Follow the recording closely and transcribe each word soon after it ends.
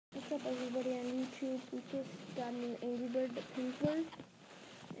What's up, everybody on YouTube? We just got an Angry Bird, the pink one,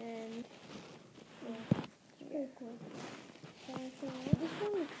 and yeah, it's very cool. So this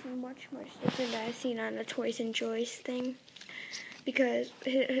one looks much different than I've seen on the Toys and Joys thing, because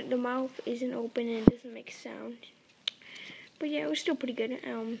the mouth isn't open and it doesn't make sound. But yeah, it was still pretty good.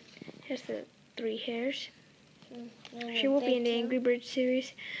 Has the 3 hairs. She will be in the Angry Bird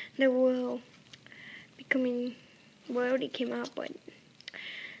series that will be coming. Well, it already came out, but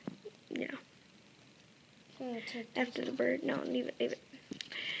you know, after the bird. No, leave it.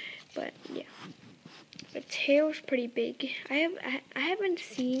 But yeah, the tail's pretty big. I haven't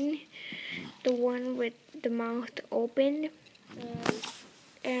seen the one with the mouth open,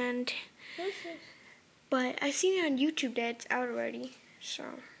 but I seen it on YouTube that it's out already. So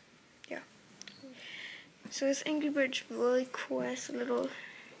yeah. So this Angry Bird's really cool. It's a little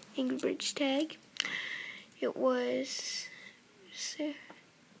Angry Birds tag. It was,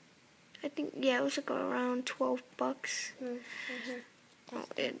 I think, yeah, it was like around $12.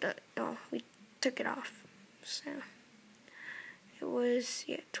 We took it off. So it was,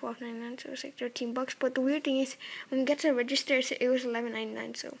 yeah, $12.99. So it was like $13. But the weird thing is, when we got to the register, it was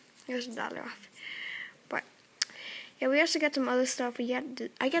 $11.99. So it was $1 off. But yeah, we also got some other stuff.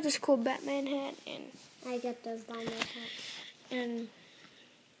 I got this cool Batman hat, and I got this Batman hat. And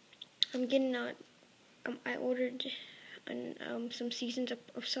I'm getting I ordered some seasons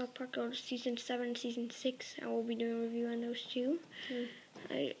of South Park. I ordered season 7 and season 6. I will be doing a review on those too.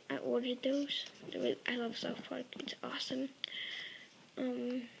 I ordered those. I love South Park. It's awesome.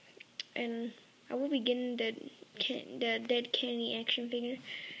 And I will be getting the Dead Kenny action figure.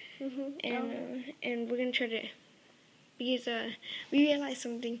 And we're gonna try to, because we realized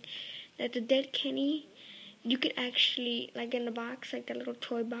something, that the Dead Kenny, you could actually, like in the box, like that little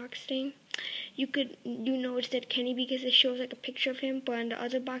toy box thing, you know it's Dead Kenny because it shows like a picture of him, but in the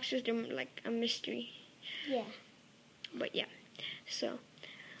other boxes they're like a mystery. Yeah. But yeah, so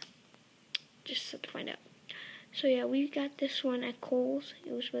just have to find out. So yeah, we got this one at Kohl's.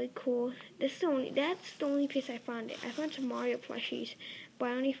 It was really cool. That's the only place I found it. I found some Mario plushies, but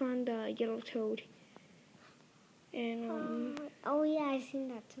I only found the yellow Toad. And oh yeah, I seen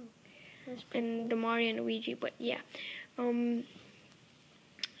that too. And the Mario and Luigi. But yeah,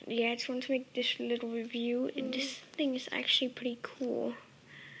 yeah, I just want to make this little review. And this thing is actually pretty cool.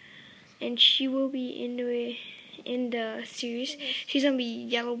 And she will be in the series. She's gonna be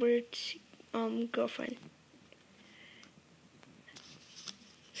Yellowbird's girlfriend.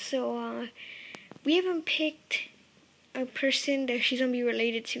 So we haven't picked a person that she's gonna be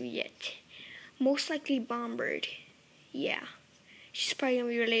related to yet. Most likely Bombird. Yeah, she's probably gonna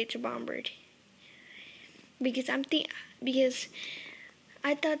be related to Bombird. Because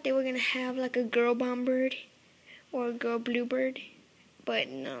I thought they were gonna have like a girl Bombird or a girl Bluebird, but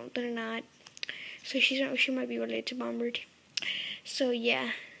no, they're not. So she might be related to Bombird. So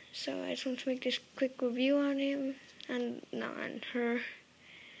yeah, so I just want to make this quick review on him and on her.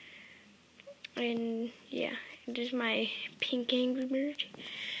 And yeah, this is my pink Angry Bird.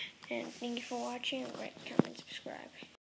 And thank you for watching. Like, comment, subscribe.